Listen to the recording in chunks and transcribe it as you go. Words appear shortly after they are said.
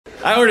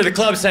I order the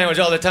club sandwich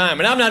all the time,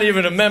 and I'm not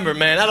even a member,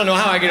 man. I don't know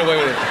how I get away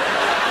with it.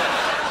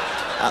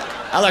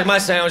 I like my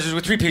sandwiches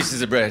with 3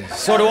 pieces of bread.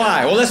 So do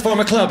I. Well, let's form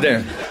a club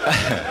then.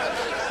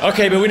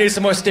 Okay, but we need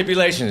some more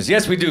stipulations.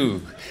 Yes, we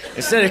do.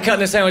 Instead of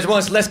cutting the sandwich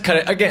once, let's cut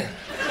it again.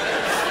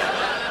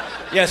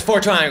 Yes, 4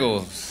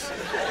 triangles.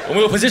 And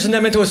we will position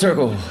them into a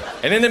circle.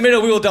 And in the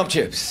middle, we will dump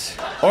chips.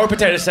 Or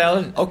potato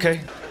salad.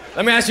 Okay.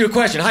 Let me ask you a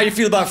question. How you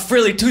feel about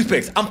frilly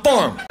toothpicks? I'm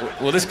formed.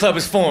 Well, this club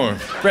is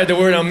formed. Spread the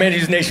word on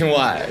menus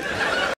nationwide.